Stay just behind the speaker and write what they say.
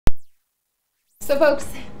So folks,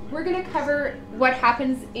 we're going to cover what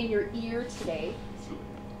happens in your ear today.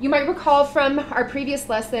 You might recall from our previous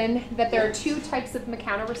lesson that there are two types of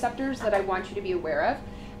mechanoreceptors that I want you to be aware of.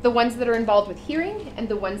 The ones that are involved with hearing and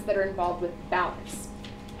the ones that are involved with balance.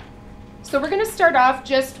 So we're going to start off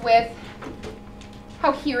just with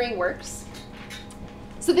how hearing works.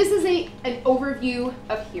 So this is an overview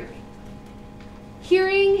of hearing.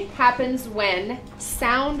 Hearing happens when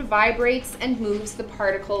sound vibrates and moves the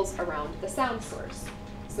particles around the sound source.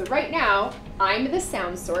 So right now, I'm the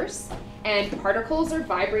sound source, and particles are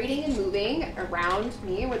vibrating and moving around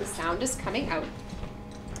me where the sound is coming out.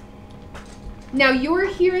 Now your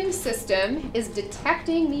hearing system is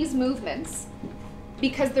detecting these movements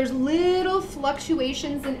because there's little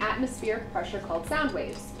fluctuations in atmospheric pressure called sound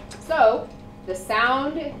waves. So the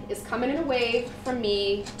sound is coming in a wave from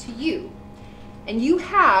me to you. And you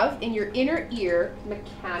have in your inner ear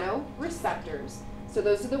mechanoreceptors. So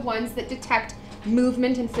those are the ones that detect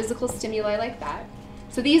movement and physical stimuli like that.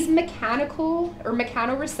 So these mechanical or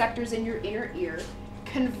mechanoreceptors in your inner ear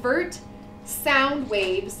convert sound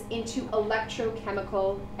waves into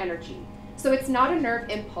electrochemical energy. So it's not a nerve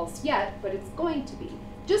impulse yet, but it's going to be.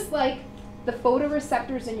 Just like the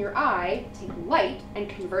photoreceptors in your eye take light and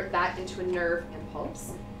convert that into a nerve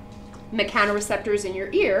impulse, mechanoreceptors in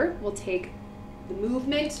your ear will take the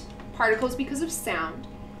movement, particles because of sound,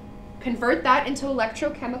 convert that into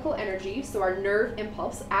electrochemical energy, so our nerve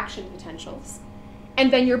impulse action potentials,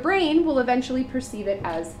 and then your brain will eventually perceive it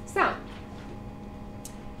as sound.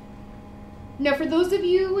 Now for those of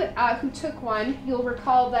you who took one, you'll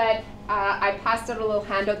recall that I passed out a little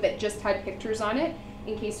handout that just had pictures on it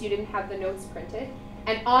in case you didn't have the notes printed,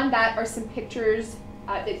 and on that are some pictures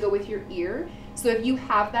that go with your ear. So if you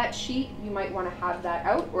have that sheet, you might want to have that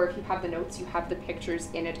out, or if you have the notes, you have the pictures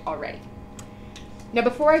in it already. Now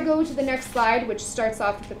before I go to the next slide, which starts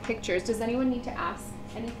off with the pictures, does anyone need to ask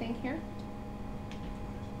anything here?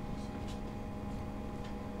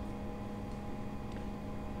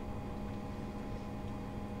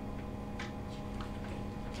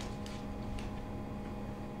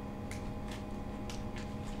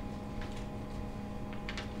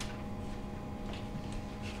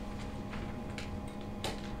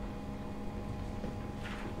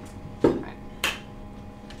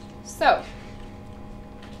 So,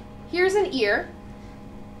 here's an ear.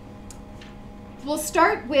 We'll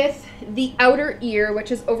start with the outer ear, which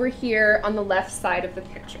is over here on the left side of the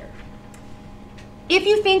picture. If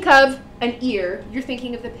you think of an ear, you're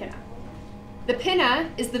thinking of the pinna. The pinna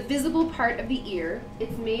is the visible part of the ear.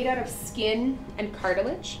 It's made out of skin and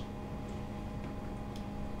cartilage.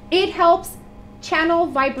 It helps channel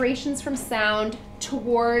vibrations from sound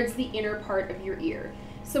towards the inner part of your ear.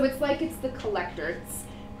 So it's like it's the collector. It's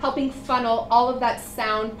helping funnel all of that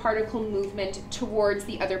sound particle movement towards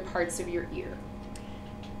the other parts of your ear.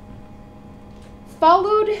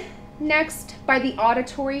 Followed next by the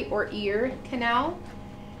auditory or ear canal.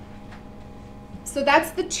 So that's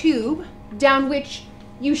the tube down which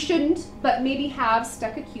you shouldn't, but maybe have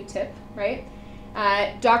stuck a Q-tip, right?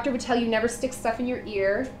 Doctor would tell you never stick stuff in your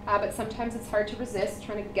ear, but sometimes it's hard to resist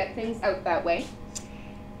trying to get things out that way.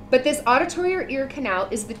 But this auditory or ear canal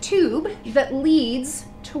is the tube that leads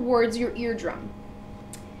towards your eardrum.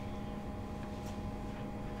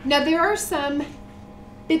 Now there are some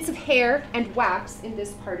bits of hair and wax in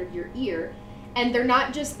this part of your ear, and they're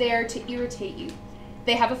not just there to irritate you.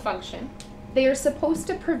 They have a function. They are supposed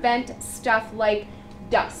to prevent stuff like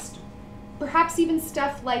dust, perhaps even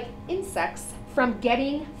stuff like insects, from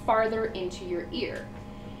getting farther into your ear.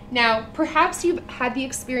 Now, perhaps you've had the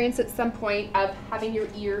experience at some point of having your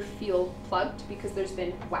ear feel plugged because there's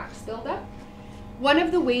been wax buildup. One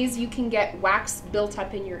of the ways you can get wax built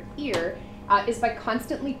up in your ear is by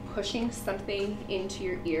constantly pushing something into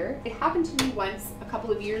your ear. It happened to me once a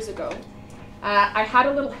couple of years ago. I had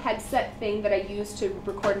a little headset thing that I used to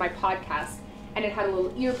record my podcast, and it had a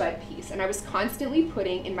little earbud piece, and I was constantly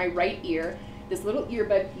putting in my right ear this little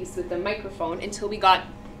earbud piece with the microphone until we got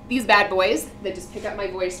these bad boys that just pick up my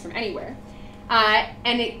voice from anywhere.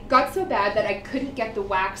 And it got so bad that I couldn't get the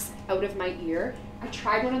wax out of my ear. I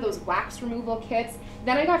tried one of those wax removal kits.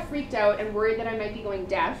 Then I got freaked out and worried that I might be going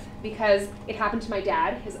deaf because it happened to my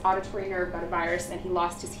dad. His auditory nerve got a virus and he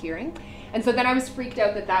lost his hearing. And so then I was freaked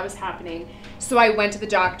out that that was happening. So I went to the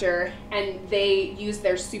doctor and they used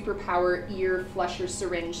their superpower ear flusher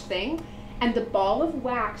syringe thing. And the ball of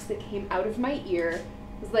wax that came out of my ear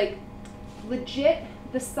was like legit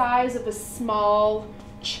the size of a small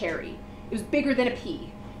cherry. It was bigger than a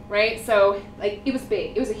pea, right? So like it was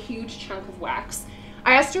big. It was a huge chunk of wax.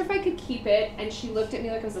 I asked her if I could keep it, and she looked at me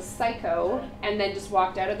like I was a psycho and then just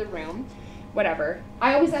walked out of the room. whatever.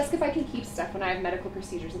 I always ask if I can keep stuff when I have medical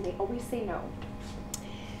procedures, and they always say no.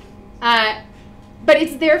 But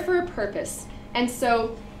it's there for a purpose. And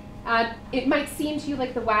so it might seem to you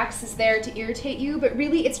like the wax is there to irritate you, but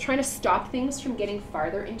really it's trying to stop things from getting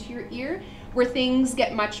farther into your ear where things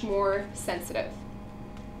get much more sensitive.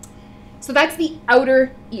 So that's the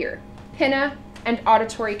outer ear, pinna and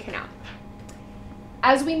auditory canal.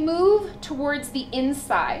 As we move towards the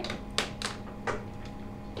inside,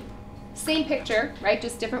 same picture, right?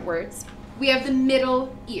 Just different words. We have the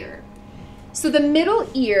middle ear. So the middle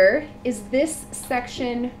ear is this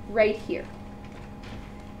section right here.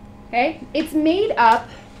 Okay? It's made up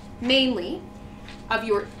mainly of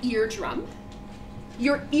your eardrum.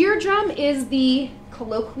 Your eardrum is the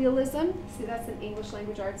colloquialism. See, that's an English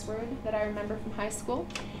language arts word that I remember from high school.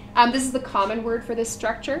 This is the common word for this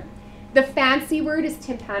structure. The fancy word is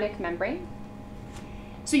tympanic membrane.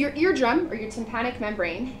 So your eardrum, or your tympanic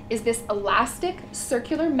membrane, is this elastic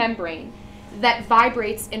circular membrane that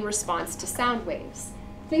vibrates in response to sound waves.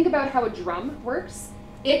 Think about how a drum works.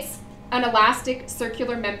 It's an elastic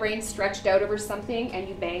circular membrane stretched out over something, and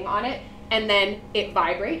you bang on it, and then it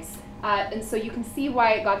vibrates. And so you can see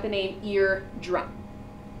why it got the name eardrum.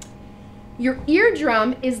 Your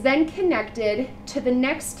eardrum is then connected to the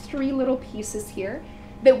next three little pieces here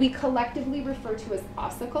that we collectively refer to as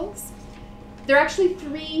ossicles. They're actually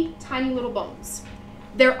three tiny little bones.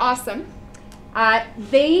 They're awesome.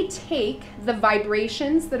 They take the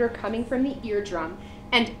vibrations that are coming from the eardrum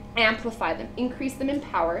and amplify them, increase them in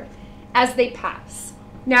power as they pass.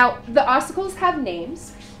 Now, the ossicles have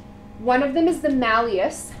names. One of them is the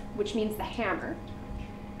malleus, which means the hammer.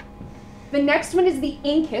 The next one is the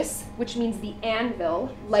incus, which means the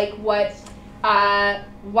anvil, like what the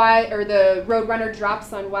Roadrunner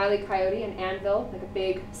drops on Wile E. Coyote, an anvil, like a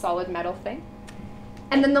big solid metal thing.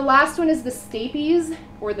 And then the last one is the stapes,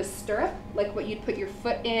 or the stirrup, like what you'd put your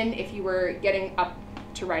foot in if you were getting up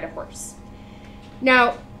to ride a horse.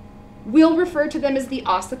 Now, we'll refer to them as the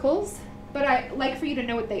ossicles, but I'd like for you to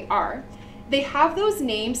know what they are. They have those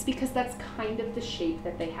names because that's kind of the shape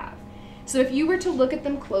that they have. So if you were to look at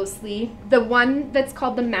them closely, the one that's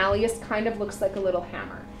called the malleus kind of looks like a little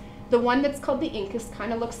hammer. The one that's called the incus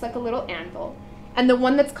kind of looks like a little anvil. And the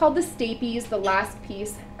one that's called the stapes, the last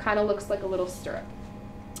piece, kind of looks like a little stirrup.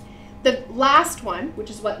 The last one, which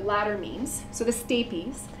is what ladder means, so the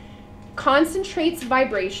stapes, concentrates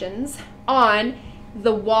vibrations on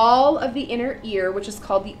the wall of the inner ear, which is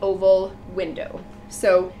called the oval window.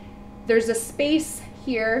 So there's a space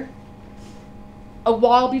here, a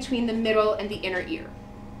wall between the middle and the inner ear.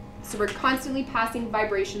 So we're constantly passing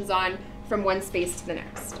vibrations on from one space to the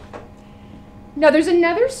next. Now there's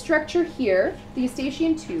another structure here, the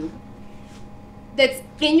eustachian tube, that's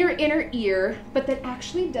in your inner ear, but that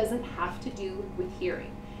actually doesn't have to do with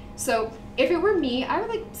hearing. So if it were me, I would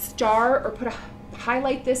like star or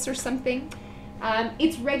highlight this or something.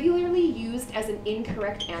 It's regularly used as an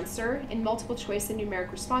incorrect answer in multiple choice and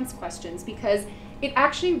numeric response questions because it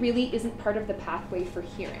actually really isn't part of the pathway for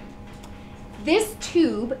hearing. This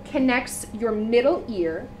tube connects your middle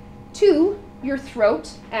ear to your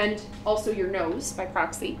throat and also your nose by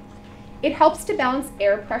proxy. It helps to balance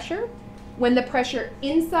air pressure when the pressure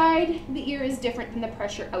inside the ear is different than the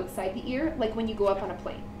pressure outside the ear, like when you go up on a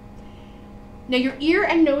plane. Now your ear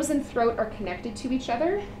and nose and throat are connected to each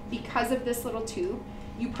other because of this little tube.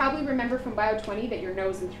 You probably remember from Bio30E that your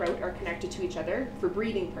nose and throat are connected to each other for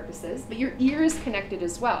breathing purposes, but your ear is connected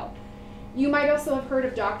as well. You might also have heard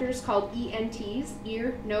of doctors called ENTs,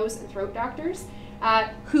 ear, nose, and throat doctors,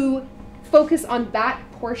 who focus on that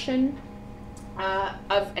portion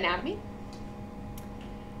of anatomy.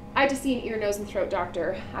 I had to see an ear, nose, and throat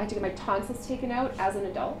doctor. I had to get my tonsils taken out as an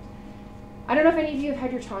adult. I don't know if any of you have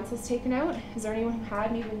had your tonsils taken out. Is there anyone who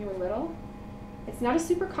had maybe when you were little? It's not a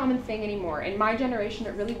super common thing anymore. In my generation,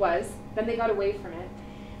 it really was. Then they got away from it.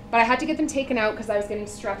 But I had to get them taken out because I was getting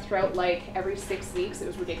strep throat like every 6 weeks. It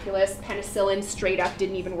was ridiculous. Penicillin straight up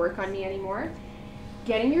didn't even work on me anymore.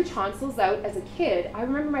 Getting your tonsils out as a kid, I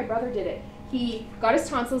remember my brother did it. He got his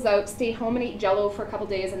tonsils out, stayed home and ate Jell-O for a couple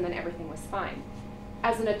days, and then everything was fine.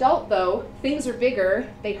 As an adult though, things are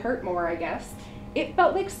bigger, they hurt more, I guess. It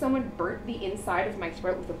felt like someone burnt the inside of my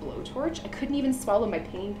throat with a blowtorch. I couldn't even swallow my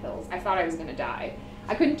pain pills. I thought I was gonna die.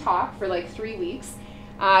 I couldn't talk for like 3 weeks.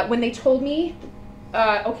 When they told me,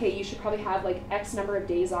 okay, you should probably have like X number of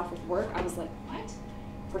days off of work, I was like, what?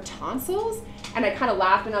 For tonsils? And I kind of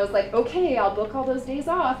laughed and I was like, okay, I'll book all those days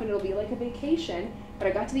off and it'll be like a vacation. But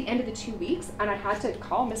I got to the end of the 2 weeks and I had to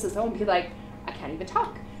call Mrs. O and be like, I can't even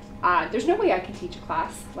talk. There's no way I can teach a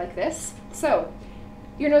class like this. So,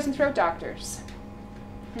 ear, nose, and throat doctors.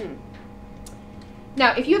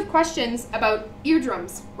 Now, if you have questions about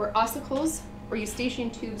eardrums or ossicles or eustachian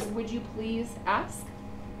tubes, would you please ask?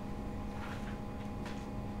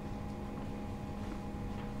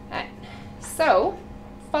 Okay. So,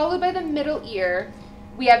 followed by the middle ear,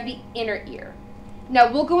 we have the inner ear.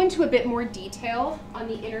 Now, we'll go into a bit more detail on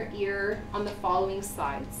the inner ear on the following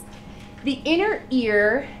slides. The inner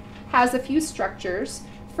ear has a few structures.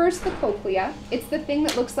 First, the cochlea. It's the thing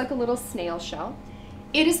that looks like a little snail shell.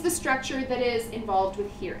 It is the structure that is involved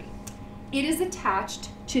with hearing. It is attached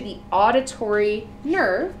to the auditory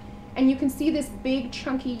nerve, and you can see this big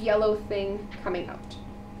chunky yellow thing coming out.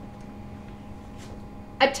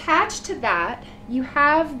 Attached to that, you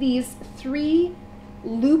have these three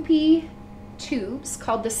loopy tubes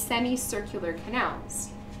called the semicircular canals.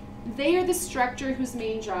 They are the structure whose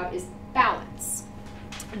main job is balance.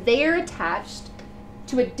 They are attached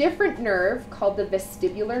to a different nerve called the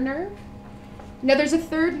vestibular nerve. Now there's a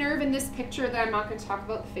third nerve in this picture that I'm not going to talk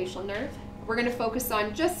about, the facial nerve. We're going to focus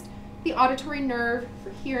on just the auditory nerve for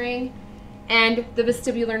hearing and the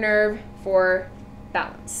vestibular nerve for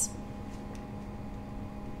balance.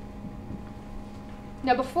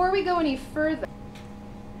 Now before we go any further,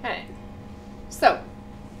 okay, so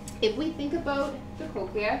if we think about the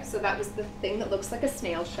cochlea, so that was the thing that looks like a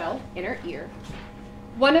snail shell in our ear.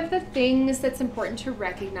 One of the things that's important to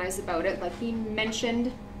recognize about it, like we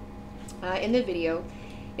mentioned in the video,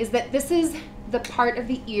 is that this is the part of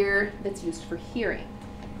the ear that's used for hearing.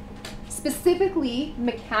 Specifically,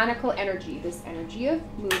 mechanical energy, this energy of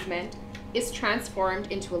movement, is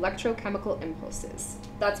transformed into electrochemical impulses.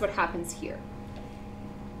 That's what happens here.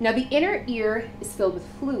 Now the inner ear is filled with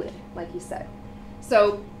fluid, like you said.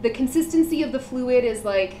 So the consistency of the fluid is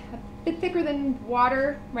like a bit thicker than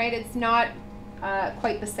water, right? It's not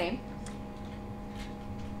quite the same.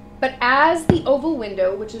 But as the oval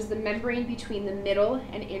window, which is the membrane between the middle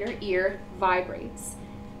and inner ear, vibrates,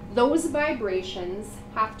 those vibrations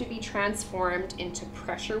have to be transformed into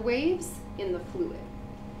pressure waves in the fluid.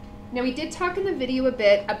 Now we did talk in the video a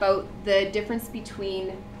bit about the difference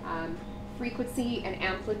between frequency and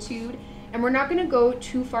amplitude, and we're not going to go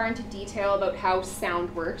too far into detail about how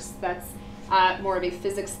sound works. That's more of a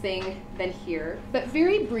physics thing than here. But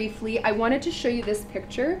very briefly, I wanted to show you this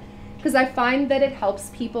picture because I find that it helps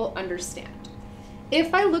people understand.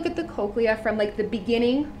 If I look at the cochlea from like the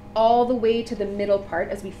beginning all the way to the middle part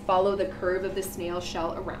as we follow the curve of the snail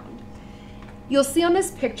shell around, you'll see on this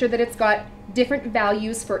picture that it's got different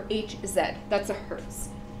values for Hz. That's a hertz.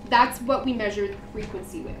 That's what we measure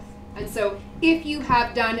frequency with. And so if you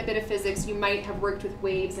have done a bit of physics, you might have worked with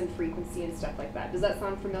waves and frequency and stuff like that. Does that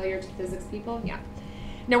sound familiar to physics people? Yeah.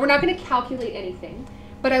 Now we're not going to calculate anything,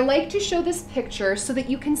 but I like to show this picture so that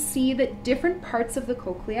you can see that different parts of the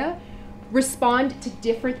cochlea respond to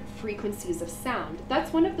different frequencies of sound.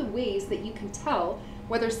 That's one of the ways that you can tell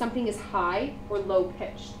whether something is high or low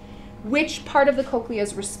pitched. Which part of the cochlea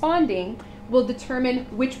is responding will determine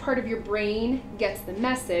which part of your brain gets the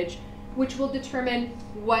message, which will determine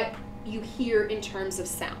what you hear in terms of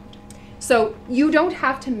sound. So you don't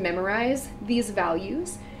have to memorize these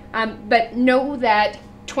values, but know that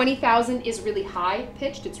 20,000 is really high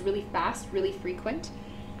pitched, it's really fast, really frequent.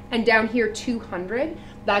 And down here 200,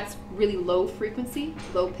 that's really low frequency,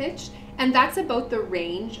 low pitched, and that's about the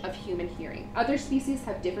range of human hearing. Other species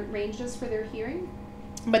have different ranges for their hearing,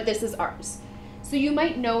 but this is ours. So you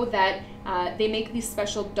might know that they make these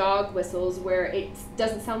special dog whistles where it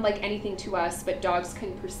doesn't sound like anything to us, but dogs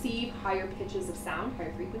can perceive higher pitches of sound,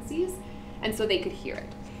 higher frequencies, and so they could hear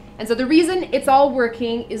it. And so the reason it's all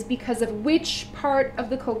working is because of which part of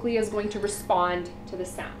the cochlea is going to respond to the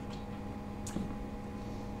sound.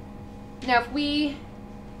 Now if we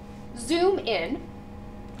zoom in,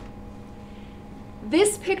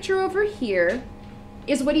 this picture over here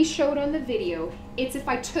is what he showed on the video. It's if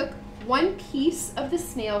I took one piece of the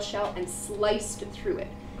snail shell and sliced through it.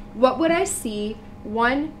 What would I see?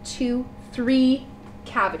 1, 2, 3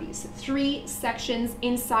 cavities, 3 sections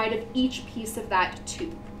inside of each piece of that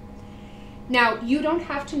tube. Now, you don't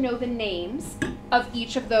have to know the names of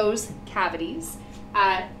each of those cavities,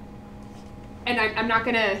 and I'm not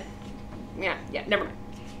gonna, never mind.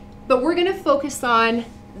 But we're gonna focus on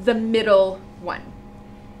the middle one.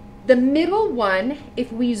 The middle one,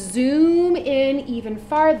 if we zoom in even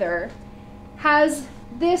farther, has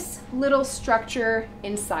this little structure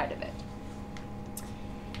inside of it.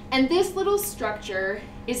 And this little structure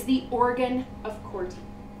is the organ of Corti.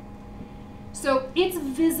 So it's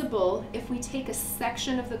visible if we take a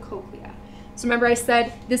section of the cochlea. So remember I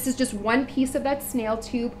said this is just one piece of that snail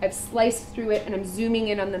tube. I've sliced through it and I'm zooming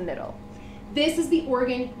in on the middle. This is the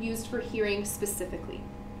organ used for hearing specifically.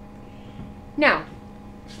 Now,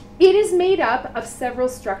 It is made up of several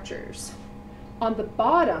structures. On the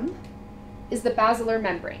bottom is the basilar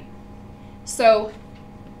membrane. So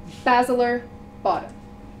basilar bottom.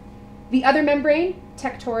 The other membrane,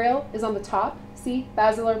 tectorial, is on the top. See,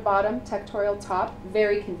 basilar bottom, tectorial top,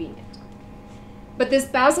 very convenient. But this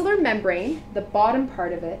basilar membrane, the bottom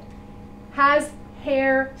part of it, has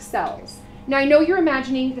hair cells. Now I know you're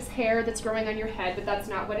imagining this hair that's growing on your head, but that's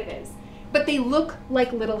not what it is. But they look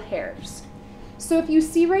like little hairs. So if you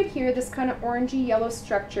see right here, this kind of orangey yellow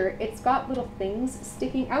structure, it's got little things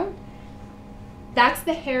sticking out. That's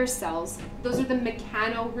the hair cells. Those are the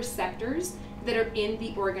mechanoreceptors that are in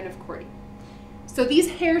the organ of Corti. So these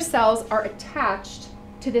hair cells are attached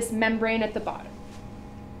to this membrane at the bottom.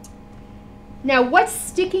 Now what's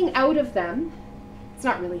sticking out of them, it's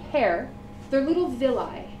not really hair, they're little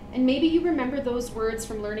villi. And maybe you remember those words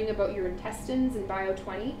from learning about your intestines in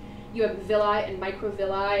Bio30E. You have villi and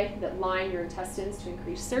microvilli that line your intestines to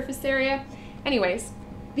increase surface area. Anyways,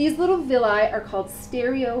 these little villi are called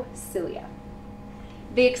stereocilia.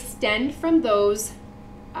 They extend from those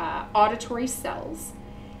auditory cells,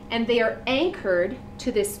 and they are anchored to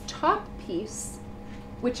this top piece,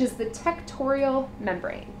 which is the tectorial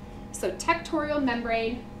membrane. So tectorial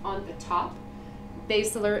membrane on the top,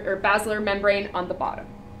 basilar membrane on the bottom.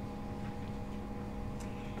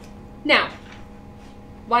 Now,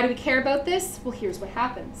 why do we care about this? Well, here's what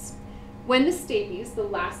happens. When the stapes, the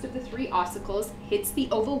last of the three ossicles, hits the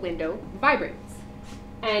oval window, vibrates.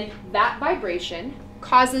 And that vibration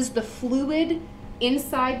causes the fluid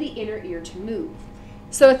inside the inner ear to move.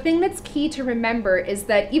 So a thing that's key to remember is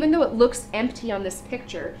that even though it looks empty on this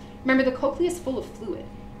picture, remember the cochlea is full of fluid.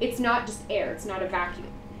 It's not just air, it's not a vacuum.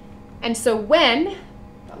 And so when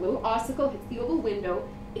that little ossicle hits the oval window,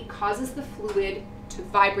 it causes the fluid to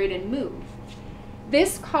vibrate and move.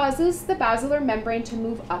 This causes the basilar membrane to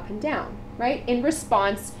move up and down, right, in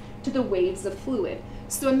response to the waves of fluid.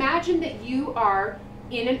 So imagine that you are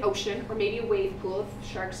in an ocean or maybe a wave pool if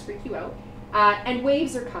sharks freak you out, and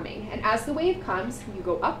waves are coming. And as the wave comes, you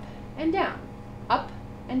go up and down, up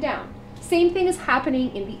and down. Same thing is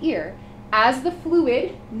happening in the ear. As the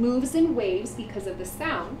fluid moves in waves because of the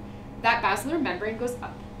sound, that basilar membrane goes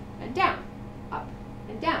up and down, up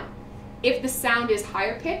and down. If the sound is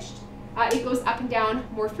higher pitched, it goes up and down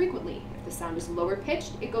more frequently. If the sound is lower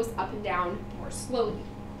pitched, it goes up and down more slowly.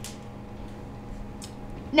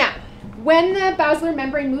 Now, when the basilar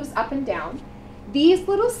membrane moves up and down, these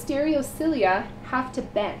little stereocilia have to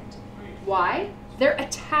bend. Why? They're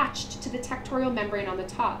attached to the tectorial membrane on the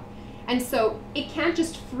top. And so it can't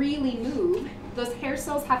just freely move. Those hair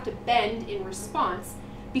cells have to bend in response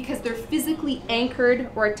because they're physically anchored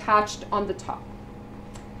or attached on the top.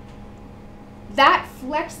 That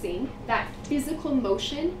flexing, that physical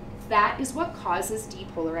motion, that is what causes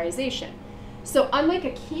depolarization. So unlike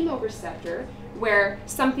a chemoreceptor, where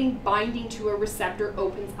something binding to a receptor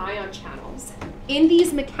opens ion channels, in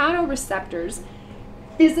these mechanoreceptors,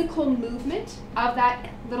 physical movement of that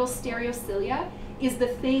little stereocilia is the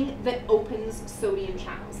thing that opens sodium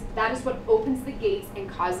channels. That is what opens the gates and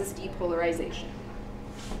causes depolarization.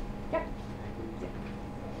 Yep.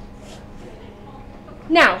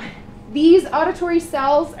 Now, these auditory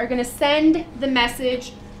cells are going to send the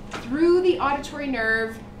message through the auditory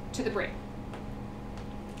nerve to the brain.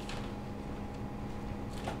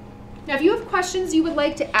 Now, if you have questions you would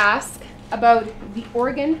like to ask about the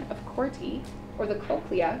organ of Corti or the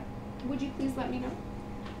cochlea, would you please let me know?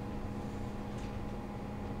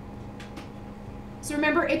 So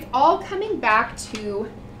remember, it's all coming back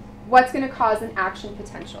to what's going to cause an action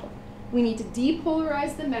potential. We need to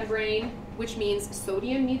depolarize the membrane, which means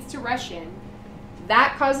sodium needs to rush in.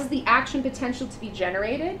 That causes the action potential to be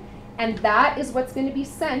generated, and that is what's going to be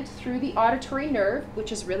sent through the auditory nerve,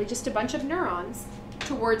 which is really just a bunch of neurons,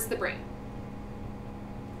 towards the brain.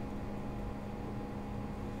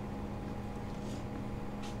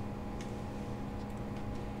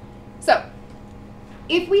 So,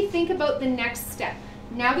 if we think about the next step,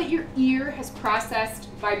 now that your ear has processed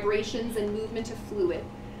vibrations and movement of fluid,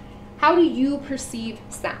 how do you perceive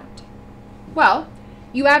sound? Well,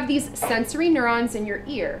 you have these sensory neurons in your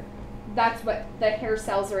ear. That's what the hair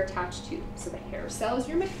cells are attached to. So the hair cell is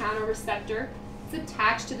your mechanoreceptor. It's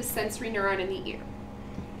attached to the sensory neuron in the ear.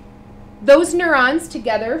 Those neurons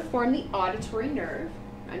together form the auditory nerve.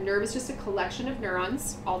 A nerve is just a collection of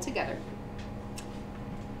neurons all together.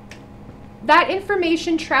 That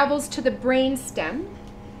information travels to the brain stem.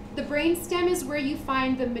 The brain stem is where you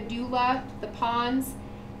find the medulla, the pons,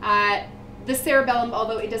 the cerebellum,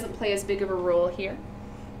 although it doesn't play as big of a role here.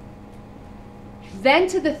 Then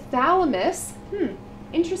to the thalamus.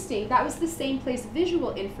 Interesting, that was the same place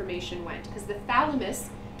visual information went, because the thalamus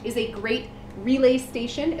is a great relay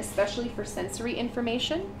station, especially for sensory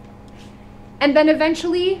information. And then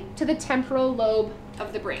eventually to the temporal lobe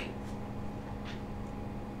of the brain.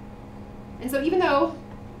 And so even though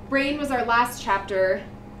brain was our last chapter,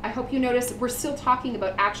 I hope you notice we're still talking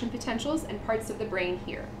about action potentials and parts of the brain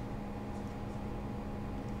here.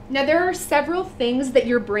 Now there are several things that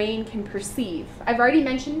your brain can perceive. I've already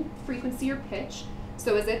mentioned frequency or pitch.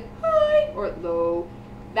 So is it high or low?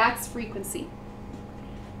 That's frequency.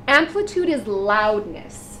 Amplitude is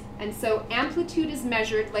loudness. And so amplitude is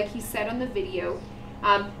measured, like he said on the video,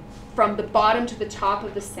 from the bottom to the top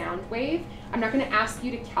of the sound wave. I'm not going to ask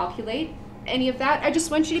you to calculate any of that. I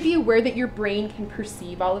just want you to be aware that your brain can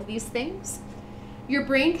perceive all of these things. Your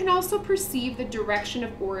brain can also perceive the direction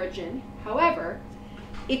of origin. However,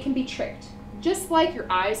 it can be tricked. Just like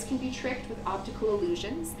your eyes can be tricked with optical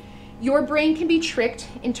illusions, your brain can be tricked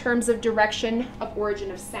in terms of direction of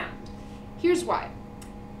origin of sound. Here's why.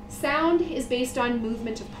 Sound is based on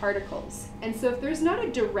movement of particles. And so if there's not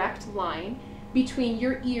a direct line between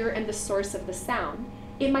your ear and the source of the sound,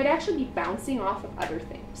 it might actually be bouncing off of other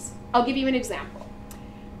things. I'll give you an example.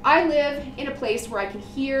 I live in a place where I can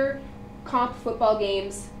hear comp football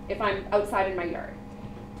games if I'm outside in my yard.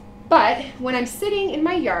 But when I'm sitting in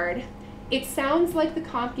my yard, it sounds like the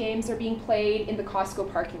comp games are being played in the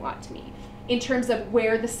Costco parking lot to me, in terms of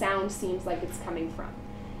where the sound seems like it's coming from.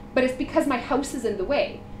 But it's because my house is in the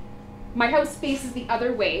way. My house faces the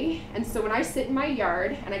other way, and so when I sit in my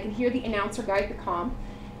yard and I can hear the announcer guy at the comp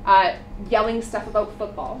yelling stuff about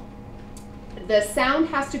football, the sound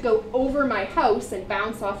has to go over my house and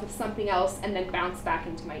bounce off of something else and then bounce back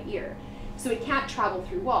into my ear. So it can't travel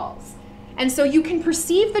through walls. And so you can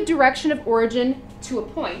perceive the direction of origin to a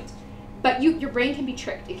point, but your brain can be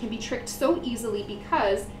tricked. It can be tricked so easily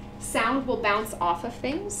because sound will bounce off of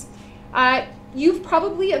things. You've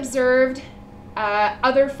probably observed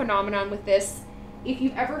other phenomenon with this. If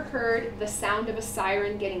you've ever heard the sound of a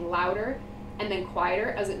siren getting louder and then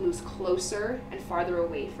quieter as it moves closer and farther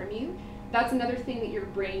away from you, that's another thing that your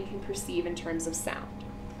brain can perceive in terms of sound.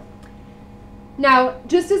 Now,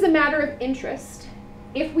 just as a matter of interest,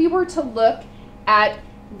 if we were to look at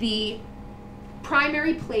the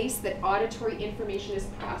primary place that auditory information is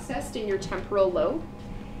processed in your temporal lobe,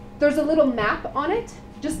 there's a little map on it,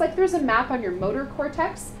 just like there's a map on your motor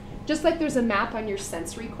cortex, just like there's a map on your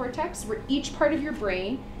sensory cortex, where each part of your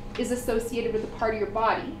brain is associated with a part of your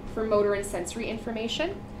body for motor and sensory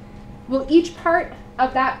information. Well, each part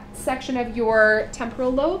of that section of your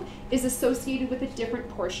temporal lobe is associated with a different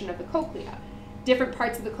portion of the cochlea. Different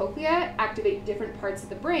parts of the cochlea activate different parts of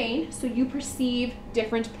the brain, so you perceive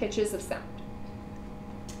different pitches of sound.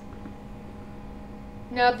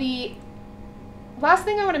 Now, the last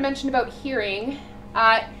thing I want to mention about hearing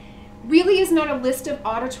really is not a list of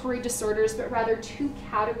auditory disorders, but rather two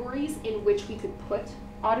categories in which we could put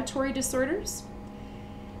auditory disorders.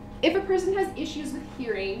 If a person has issues with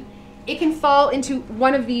hearing, it can fall into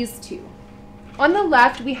one of these two. On the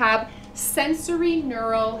left, we have sensory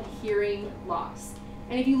neural hearing loss.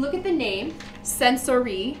 And if you look at the name,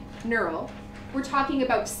 sensory neural, we're talking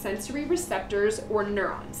about sensory receptors or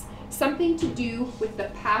neurons, something to do with the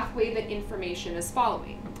pathway that information is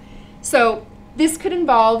following. So this could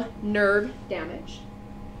involve nerve damage.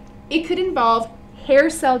 It could involve hair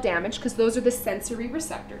cell damage, because those are the sensory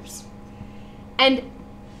receptors. And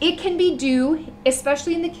it can be due,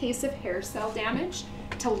 especially in the case of hair cell damage,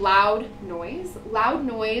 to loud noise. Loud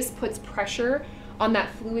noise puts pressure on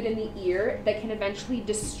that fluid in the ear that can eventually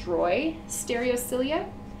destroy stereocilia.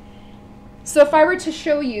 So if I were to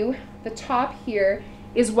show you, the top here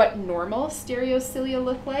is what normal stereocilia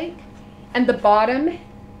look like, and the bottom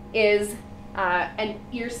is an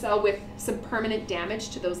ear cell with some permanent damage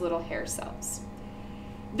to those little hair cells.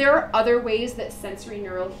 There are other ways that sensory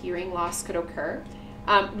neural hearing loss could occur.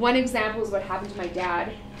 One example is what happened to my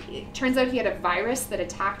dad. It turns out he had a virus that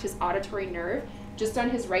attacked his auditory nerve just on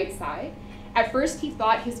his right side. At first he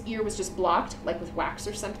thought his ear was just blocked, like with wax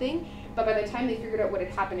or something, but by the time they figured out what had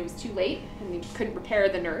happened, it was too late and they couldn't repair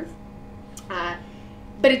the nerve.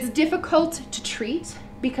 But it's difficult to treat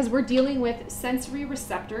because we're dealing with sensory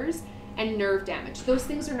receptors and nerve damage. Those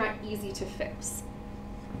things are not easy to fix.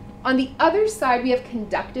 On the other side, we have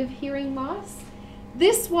conductive hearing loss.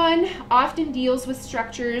 This one often deals with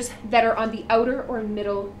structures that are on the outer or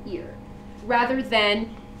middle ear, rather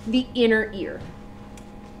than the inner ear.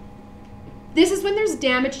 This is when there's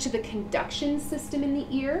damage to the conduction system in the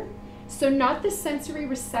ear, so not the sensory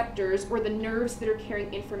receptors or the nerves that are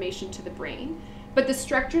carrying information to the brain, but the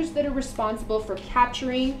structures that are responsible for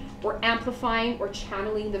capturing or amplifying or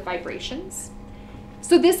channeling the vibrations.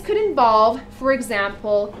 So this could involve, for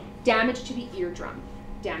example, damage to the eardrum.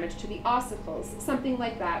 damage to the ossicles, something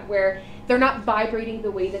like that, where they're not vibrating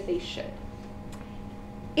the way that they should.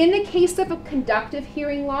 In the case of a conductive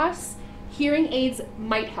hearing loss, hearing aids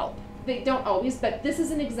might help. They don't always, but this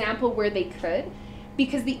is an example where they could,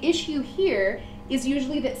 because the issue here is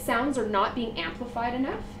usually that sounds are not being amplified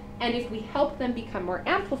enough, and if we help them become more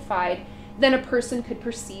amplified, then a person could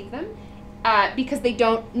perceive them because they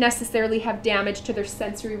don't necessarily have damage to their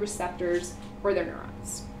sensory receptors or their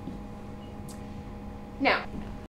neurons. Now,